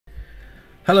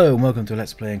Hello and welcome to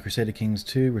Let's Play in Crusader Kings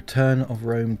 2 Return of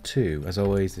Rome 2. As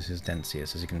always, this is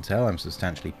Dencius. As you can tell, I'm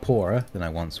substantially poorer than I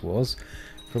once was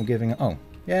from giving... Oh,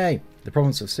 yay! The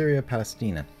province of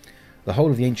Syria-Palestina. The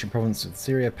whole of the ancient province of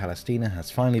Syria-Palestina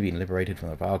has finally been liberated from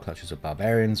the vile clutches of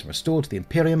barbarians and restored to the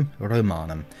Imperium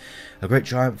Romanum. A great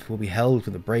triumph will be held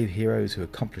for the brave heroes who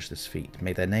accomplished this feat.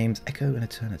 May their names echo in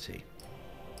eternity.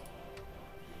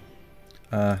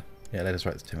 Yeah, let us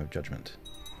write the Tomb of Judgment.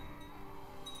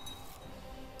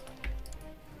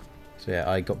 So yeah,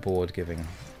 I got bored giving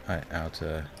out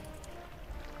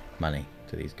money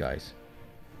to these guys.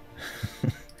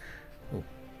 Oh,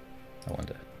 I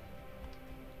wonder.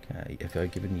 Have I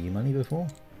given you money before?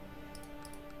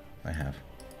 I have.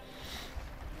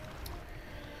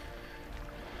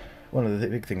 One of the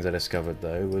big things I discovered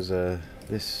though was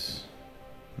this.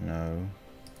 No,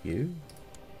 you.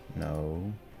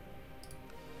 No,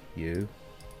 you.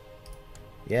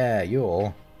 Yeah,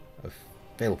 you're a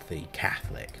filthy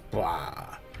Catholic.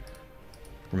 Blah.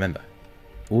 Remember,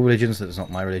 all religions that is not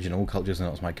my religion, all cultures that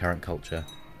is not my current culture,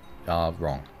 are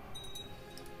wrong.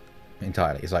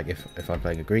 Entirely. It's like if I'm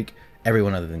playing a Greek,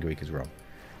 everyone other than Greek is wrong.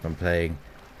 If I'm playing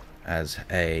as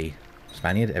a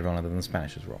Spaniard, everyone other than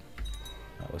Spanish is wrong.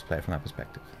 I always play it from that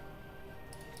perspective.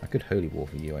 I could holy war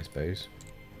for you, I suppose.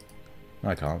 No,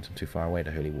 I can't. I'm too far away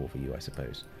to holy war for you, I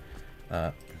suppose.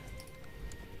 The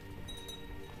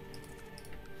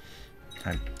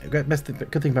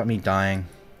good thing about me dying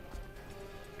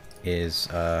is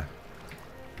that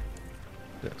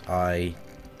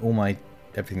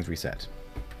everything's reset.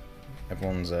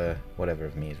 Everyone's whatever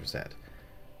of me is reset.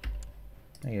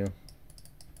 There you go.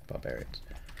 Barbarians.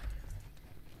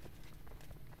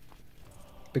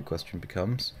 Big question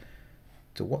becomes,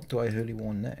 to what do I holy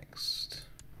war next?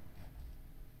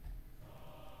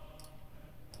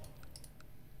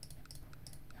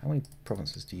 How many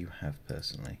provinces do you have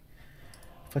personally?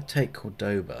 If I take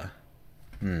Cordoba,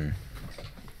 it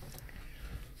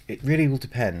really will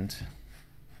depend.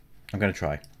 I'm going to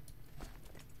try.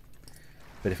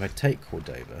 But if I take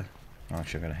Cordoba,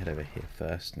 actually I'm going to head over here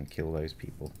first and kill those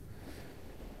people.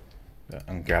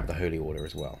 And grab the Holy Order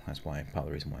as well. That's why part of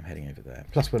the reason why I'm heading over there.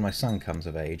 Plus when my son comes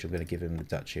of age, I'm going to give him the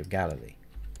Duchy of Galilee.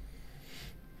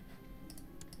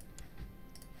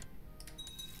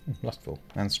 Lustful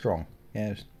and strong.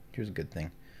 Yeah, it was a good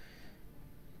thing.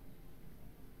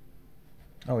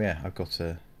 Oh yeah, I've got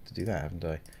to do that, haven't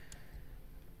I?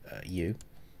 You.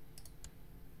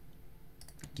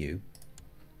 You.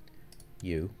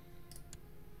 You.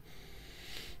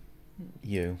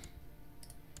 You.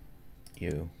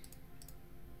 You.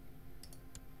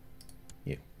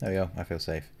 You. There we go, I feel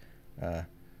safe. I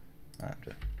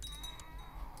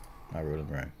rule in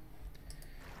Rome.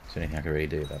 It's the only thing I can really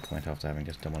do at that point after having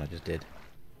just done what I just did.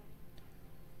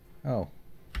 Oh.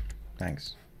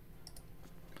 Thanks.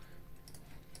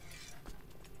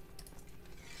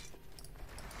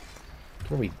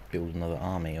 Probably build another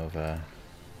army of I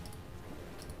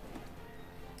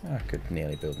could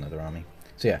nearly build another army.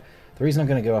 So yeah, the reason I'm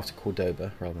going to go after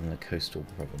Cordoba rather than the coastal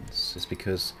province is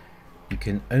because you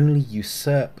can only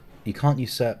usurp. You can't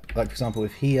usurp. Like for example,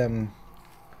 if he yeah,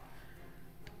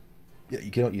 you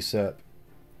cannot usurp.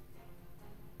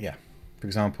 Yeah, for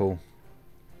example,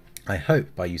 I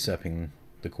hope by usurping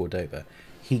the Cordoba,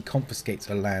 he confiscates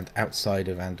a land outside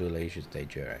of Andalusia's de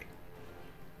jure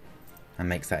and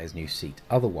makes that his new seat.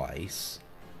 Otherwise,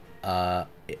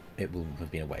 it will have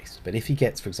been a waste. But if he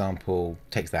gets, for example,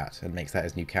 takes that and makes that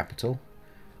his new capital,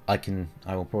 I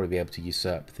will probably be able to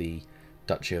usurp the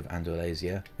Duchy of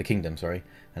Andalusia, the kingdom, sorry,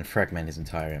 and fragment his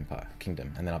entire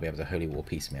kingdom, and then I'll be able to holy war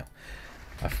piecemeal.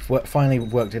 I've finally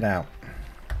worked it out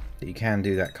that you can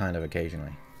do that kind of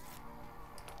occasionally.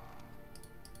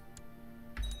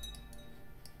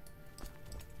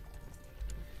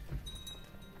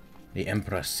 The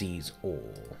Emperor sees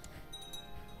all.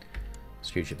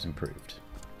 Stewardship's improved.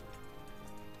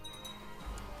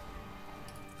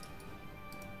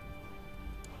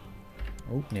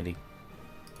 Oh, nearly.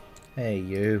 Hey,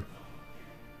 you.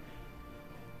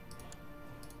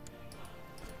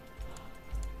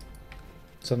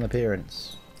 Sudden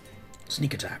appearance.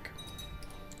 Sneak attack.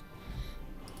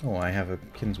 Oh, I have a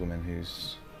kinswoman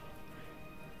who's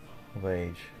of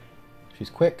age. She's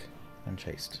quick and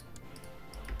chaste.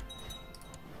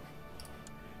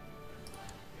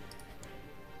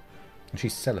 And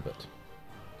she's celibate.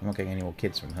 I'm not getting any more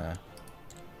kids from her.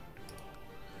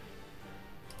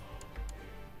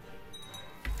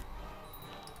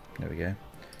 There we go.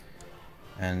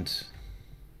 And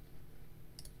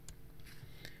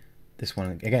this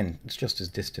one, again, it's just as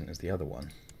distant as the other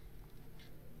one.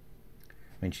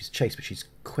 I mean, she's chaste, but she's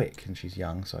quick and she's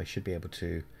young, so I should be able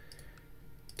to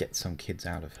get some kids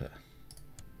out of her.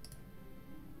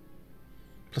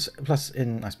 Plus,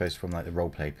 in I suppose from like the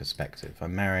roleplay perspective,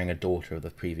 I'm marrying a daughter of the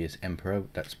previous emperor.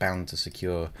 That's bound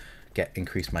to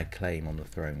increase my claim on the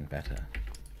throne better,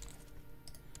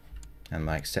 and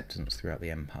my acceptance throughout the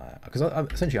empire. Because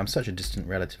essentially, I'm such a distant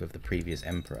relative of the previous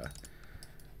emperor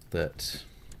that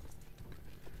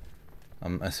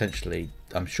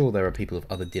I'm sure there are people of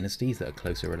other dynasties that are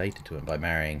closer related to him by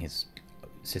marrying his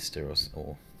sister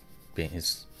or being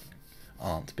his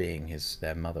aunt, being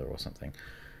their mother or something.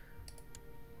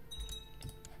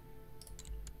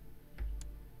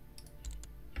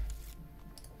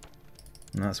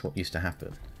 And that's what used to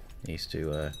happen. It used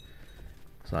to,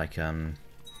 it's like,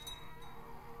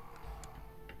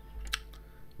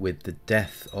 with the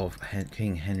death of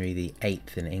King Henry VIII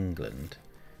in England,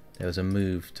 there was a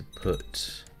move to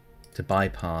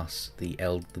bypass the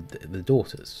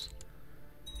daughters,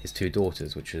 his two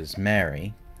daughters, which was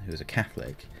Mary, who was a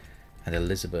Catholic, and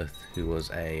Elizabeth, who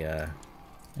was a,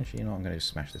 actually, you know what, I'm going to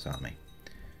smash this army.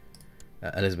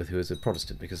 Elizabeth, who was a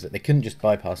Protestant, because they couldn't just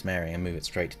bypass Mary and move it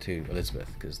straight to Elizabeth,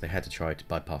 because they had to try to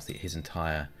bypass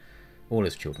all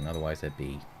his children, otherwise there'd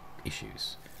be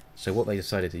issues. So what they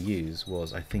decided to use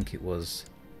was, I think it was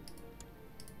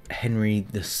Henry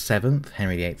VII,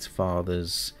 Henry VIII's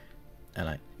father's,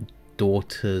 like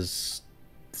daughter's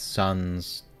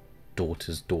son's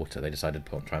daughter's daughter. They decided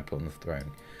to try and put on the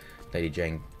throne, Lady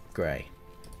Jean Grey.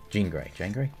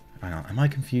 Hang on, am I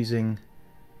confusing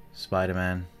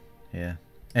Spider-Man? Yeah.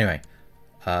 Anyway,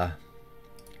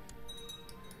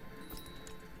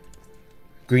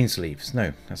 Greensleeves.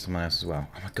 No, that's someone else as well.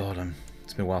 Oh my god,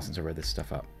 it's been a while since I read this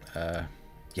stuff up.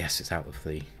 Yes, it's out of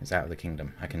the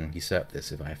kingdom. I can usurp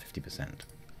this if I have 50%.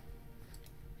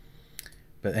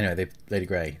 But anyway, Lady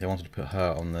Grey, they wanted to put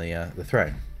her on the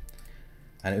throne,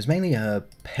 and it was mainly her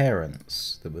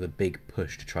parents that were the big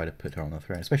push to try to put her on the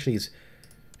throne, especially as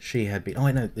she had been. Oh,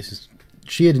 I know this is.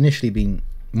 She had initially been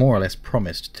more or less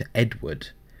promised to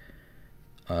Edward,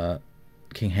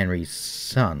 King Henry's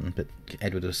son, but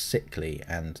Edward was sickly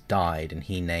and died, and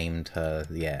he named her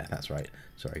the heir. That's right.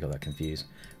 Sorry, I got that confused.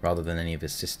 Rather than any of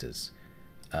his sisters.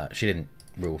 She didn't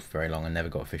rule for very long and never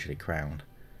got officially crowned.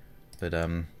 But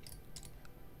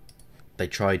they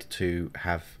tried to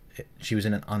have... She was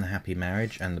in an unhappy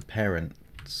marriage, and the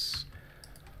parents...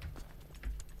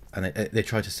 And they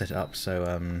tried to set it up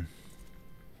so...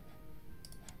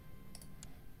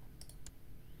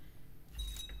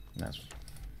 That's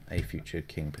a future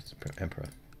king, emperor.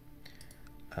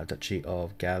 Duchy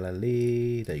of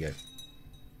Galilee. There you go.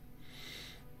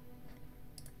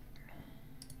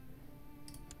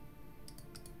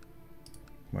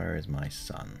 Where is my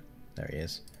son? There he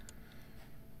is.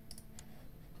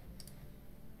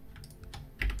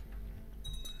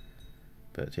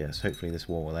 But yes, hopefully this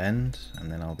war will end, and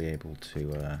then I'll be able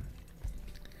to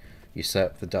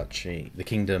usurp the duchy, the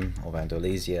kingdom of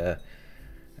Andalusia,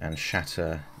 and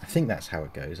shatter. I think that's how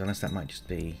it goes, unless that might just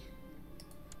be.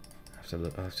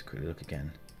 I'll have to quickly look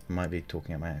again. I might be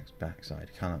talking out my backside.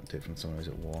 I can't do it from someone who's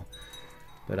at war.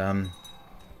 But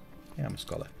yeah, I'm a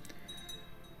scholar.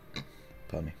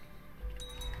 Pardon me.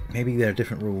 Maybe there are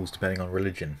different rules depending on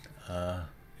religion.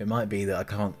 It might be that I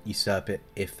can't usurp it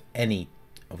if any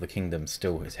of the kingdom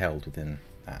still is held within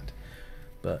that.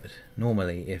 But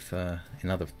normally, if in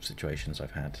other situations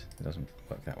I've had, it doesn't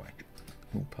work that way.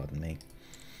 Oh, pardon me.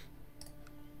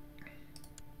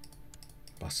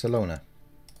 Barcelona.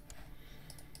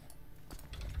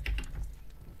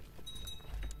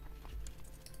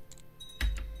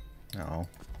 Oh.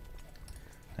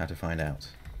 How to find out.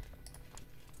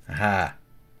 Aha!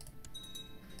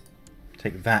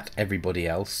 Take that, everybody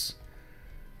else.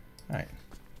 Right.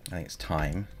 I think it's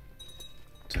time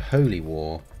to holy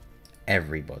war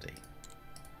everybody.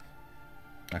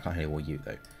 I can't holy war you,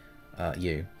 though.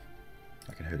 You.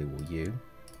 I can holy war you.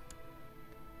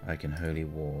 I can holy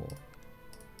war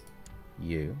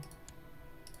you.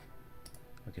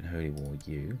 I can holy war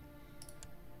you.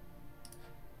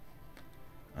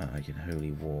 I can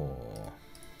holy war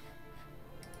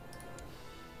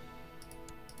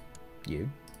you.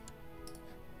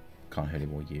 Can't holy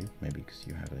war you, maybe because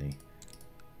you have a...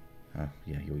 Oh,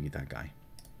 yeah, you're that guy.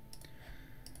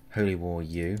 Holy war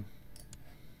you.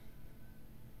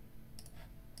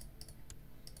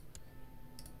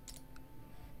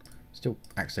 Still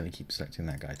accidentally keep selecting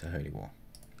that guy to holy war.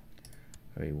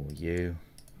 Holy war you.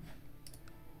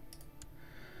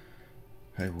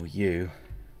 Holy war you.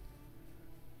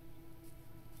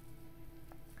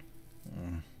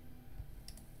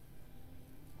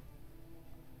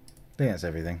 I think that's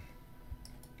everything.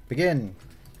 Begin!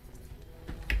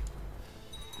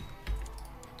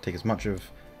 Take as much of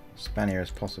Spanier as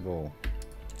possible.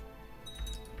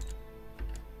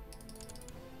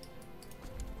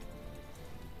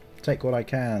 Take what I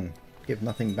can. Give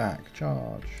nothing back.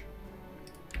 Charge.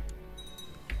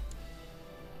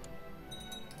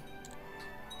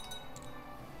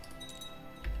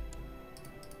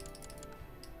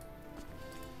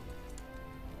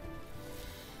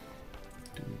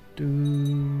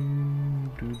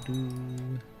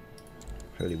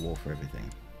 Holy war for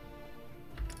everything.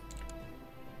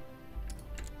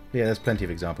 But yeah, there's plenty of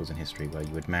examples in history where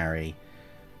you would marry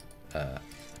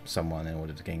someone in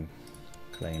order to gain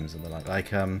claims and the like.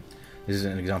 This is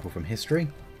an example from history,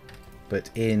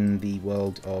 but in the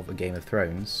world of A Game of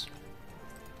Thrones,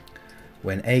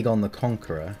 when Aegon the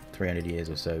Conqueror, 300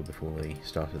 years or so before the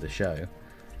start of the show,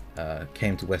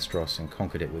 came to Westeros and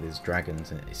conquered it with his dragons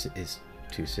and his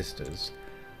two sisters,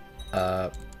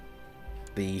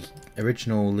 the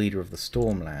original leader of the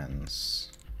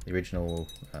Stormlands, the original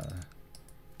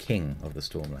king of the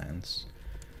Stormlands,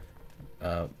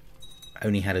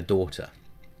 only had a daughter,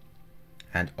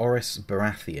 and Orys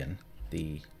Baratheon,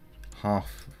 the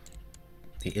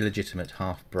illegitimate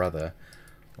half brother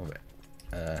of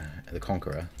the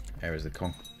Conqueror,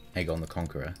 Aegon the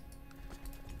Conqueror,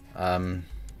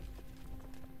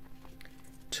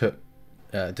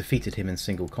 defeated him in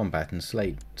single combat and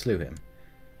slew him,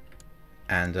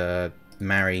 and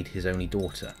married his only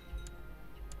daughter,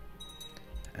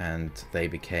 and they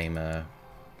became I've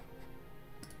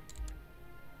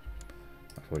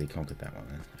already conquered that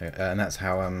one then. And that's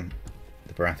how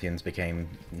the Baratheons became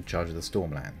in charge of the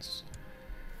Stormlands,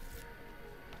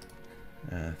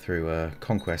 through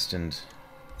conquest and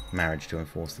marriage to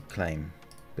enforce the claim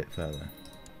a bit further.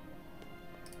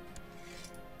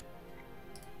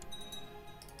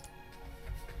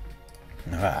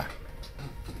 Ah.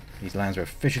 These lands are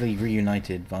officially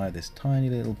reunited via this tiny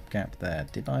little gap there.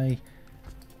 Did I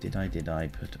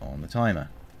put on the timer?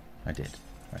 I did.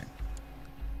 Right.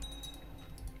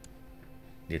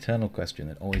 The eternal question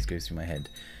that always goes through my head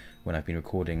when I've been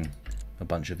recording a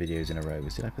bunch of videos in a row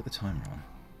is, did I put the timer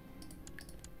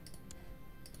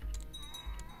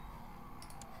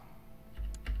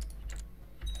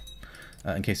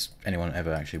on? In case anyone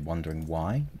ever actually wondering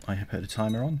why I have put a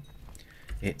timer on,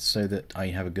 it's so that I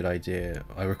have a good idea.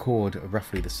 I record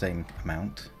roughly the same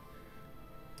amount.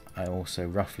 I also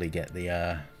roughly get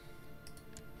the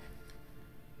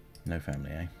no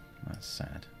family, eh? That's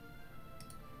sad.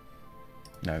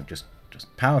 No, just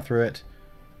power through it,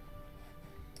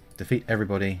 defeat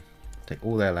everybody, take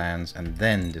all their lands, and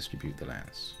then distribute the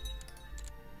lands.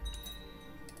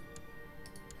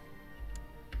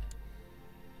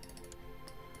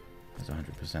 There's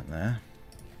 100% there.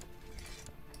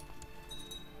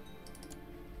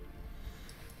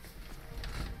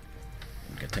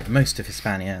 I'm going to take most of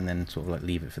Hispania and then sort of like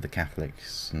leave it for the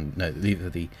Catholics, and no, leave it for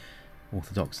the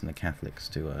Orthodox and the Catholics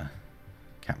to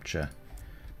capture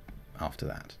after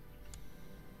that.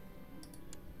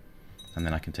 And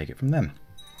then I can take it from them.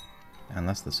 And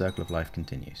thus the circle of life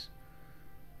continues.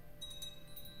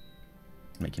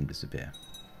 Make him disappear.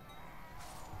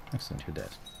 Excellent, you're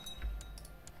dead.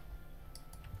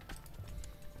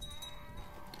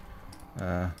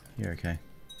 You're okay.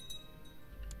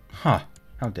 Ha!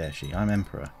 How dare she? I'm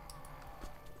Emperor.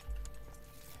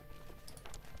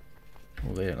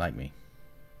 Well, they don't like me.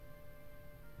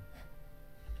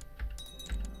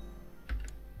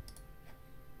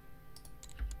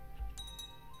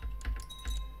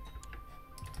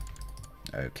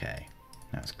 Okay.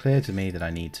 Now it's clear to me that I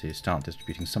need to start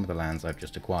distributing some of the lands I've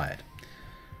just acquired.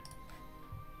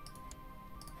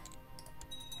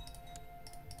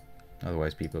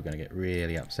 Otherwise people are going to get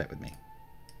really upset with me.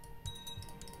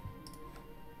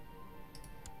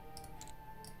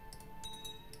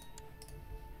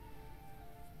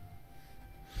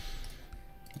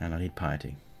 And I need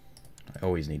piety. I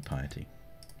always need piety.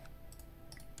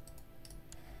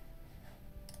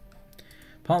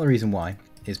 Part of the reason why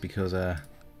is because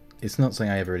it's not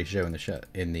something I ever really show in the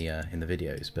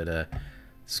videos, but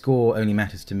score only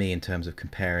matters to me in terms of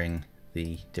comparing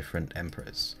the different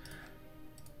emperors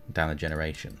down the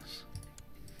generations.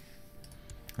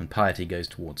 And piety goes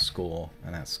towards score,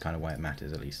 and that's kind of why it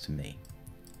matters, at least to me.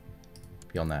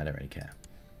 Beyond that, I don't really care.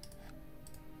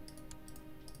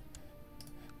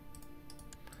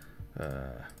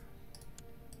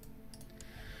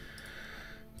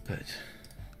 But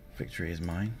victory is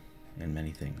mine in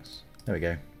many things. There we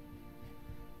go.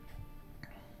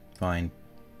 Fine.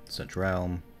 Such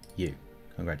realm. You.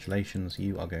 Congratulations,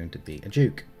 you are going to be a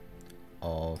duke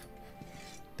of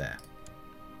there.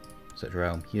 Such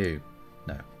realm. You.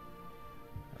 No.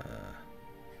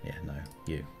 Yeah, no.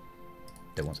 You.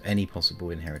 Don't want any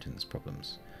possible inheritance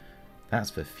problems.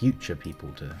 That's for future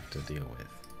people to deal with.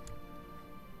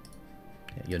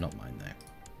 Yeah, you're not mine though.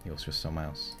 You're just someone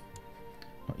else.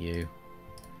 Not you.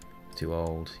 Too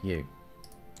old. You.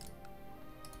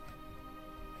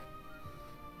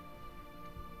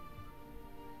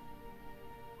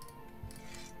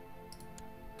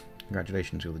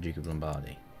 Congratulations, you're the Duke of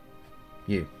Lombardy.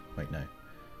 You. Wait, no.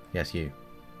 Yes, you.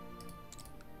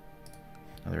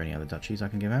 Are there any other duchies I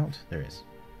can give out? There is.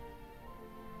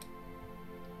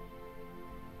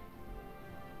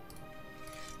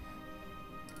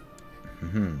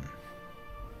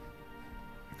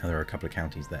 Now there are a couple of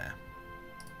counties there.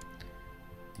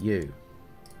 You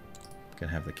can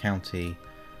have the county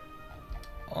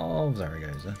of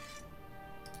Zaragoza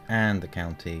and the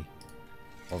county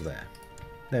of there.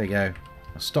 There we go.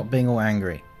 Now stop being all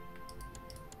angry.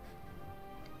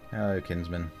 Hello,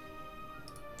 kinsman.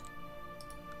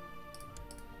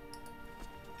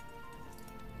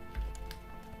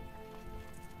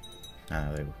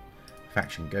 The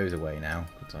faction goes away now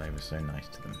because I was so nice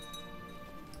to them.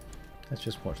 Let's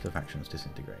just watch the factions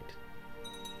disintegrate.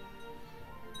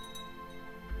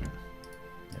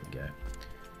 There we go.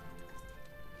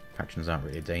 Factions aren't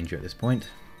really a danger at this point.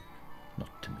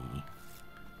 Not to me.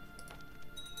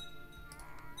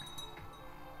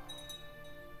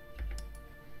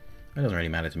 It doesn't really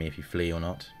matter to me if you flee or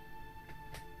not.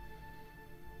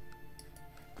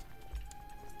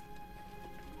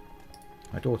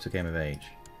 My daughter came of age.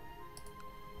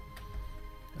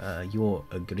 You're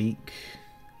a Greek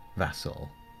vassal.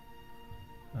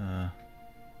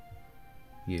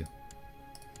 You.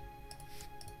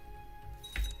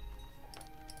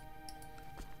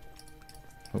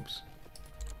 Oops.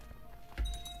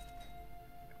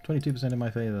 22% in my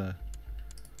favour.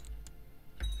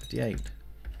 58.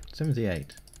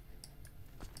 78.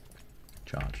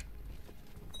 Charge.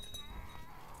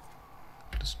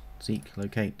 Seek,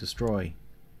 locate, destroy.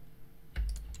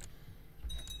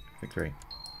 Victory.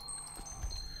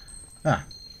 Ah.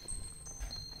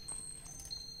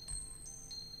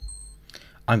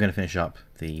 I'm going to finish up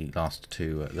the last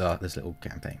two, this little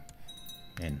campaign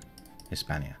in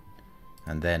Hispania,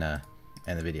 and then end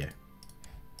the video.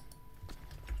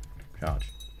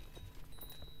 Charge.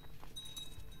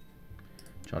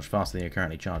 Charge faster than you're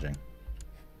currently charging.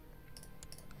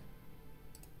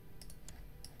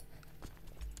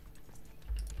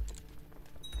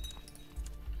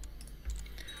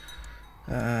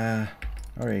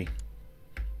 Hurry.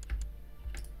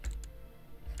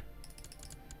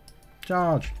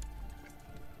 Charge!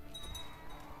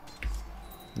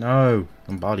 No!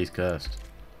 Lombardy's cursed.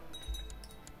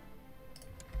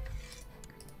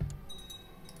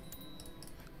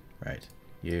 Right.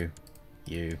 You.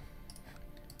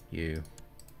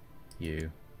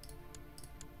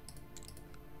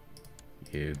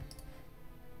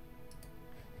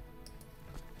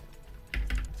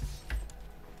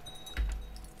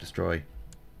 Destroy.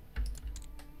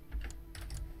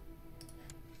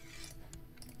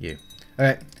 You.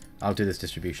 Alright, I'll do this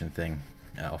distribution thing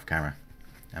off camera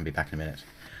and be back in a minute.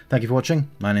 Thank you for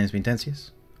watching. My name has been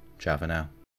Tensius. Ciao for now.